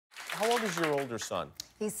How old is your older son?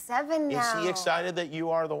 He's 7 now. Is he excited that you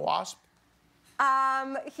are the Wasp?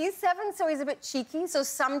 He's 7, so he's a bit cheeky. So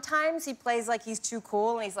sometimes he plays like he's too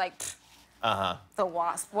cool, and he's like, the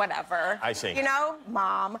Wasp, whatever. I see. You know,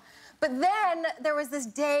 Mom. But then there was this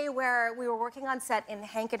day where we were working on set in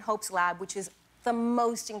Hank and Hope's lab, which is the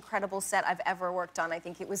most incredible set I've ever worked on. I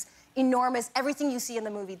think it was enormous. Everything you see in the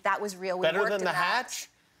movie, that was real. We Better worked than in the that. Hatch?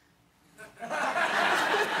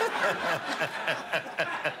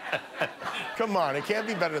 Come on, it can't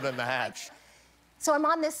be better than the Hatch. So I'm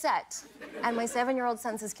on this set, and my 7-year-old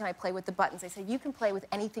son says, can I play with the buttons? I said, you can play with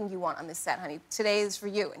anything you want on this set, honey. Today is for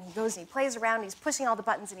you. And he goes and he plays around, and he's pushing all the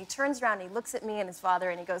buttons, and he turns around, and he looks at me and his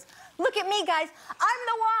father, and he goes, look at me, guys, I'm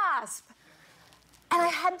the Wasp. And I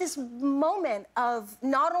had this moment of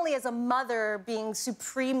not only as a mother being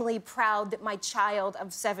supremely proud that my child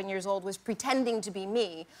of 7 years old was pretending to be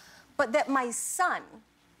me, but that my son,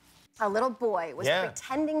 a little boy, was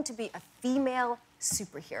pretending to be a female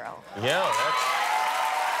superhero. Yeah, that's...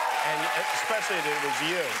 And especially if it was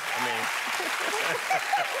you. I mean...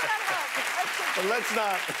 But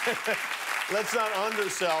let's not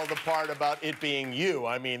undersell the part about it being you.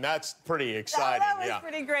 I mean, that's pretty exciting. That was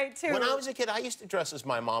pretty great, too. When I was a kid, I used to dress as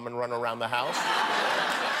my mom and run around the house.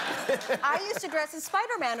 I used to dress as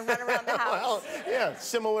Spider-Man and run around the house. Well, yeah,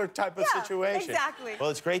 similar type of situation. Exactly.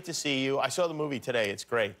 Well, it's great to see you. I saw the movie today. It's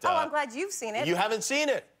great. Oh, I'm glad you've seen it. You haven't seen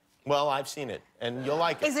it. Well, I've seen it, and you'll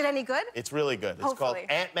like it. Is it any good? It's really good. It's Hopefully.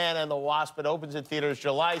 called Ant-Man and The Wasp. It opens in theaters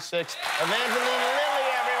July 6th. Evangeline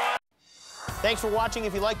Lilly, everyone! Thanks for watching.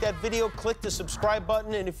 If you liked that video, click the subscribe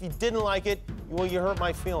button, and if you didn't like it, well, you hurt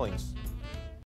my feelings.